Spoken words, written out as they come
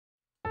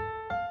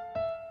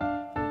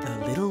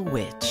Little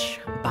Witch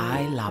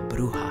by La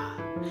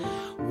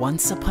Bruja.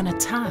 Once upon a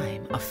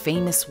time, a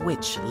famous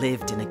witch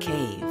lived in a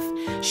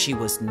cave. She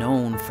was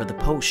known for the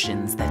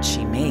potions that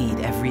she made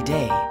every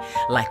day,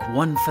 like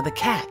one for the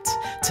cat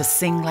to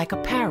sing like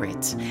a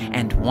parrot,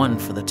 and one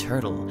for the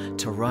turtle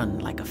to run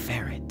like a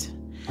ferret.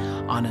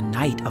 On a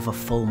night of a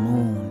full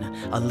moon,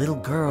 a little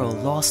girl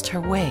lost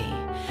her way.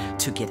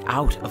 To get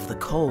out of the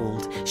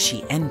cold,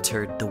 she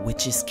entered the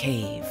witch's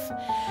cave.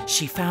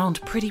 She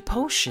found pretty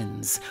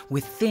potions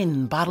with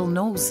thin bottle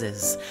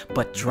noses,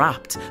 but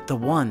dropped the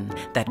one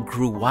that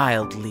grew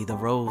wildly the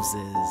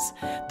roses.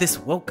 This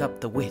woke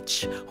up the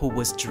witch, who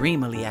was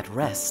dreamily at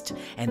rest,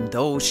 and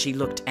though she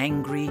looked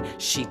angry,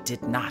 she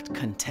did not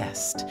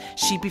contest.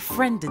 She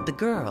befriended the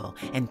girl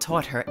and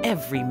taught her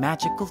every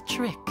magical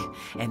trick,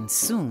 and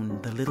soon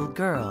the little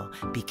girl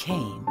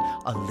became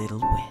a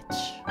little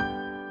witch.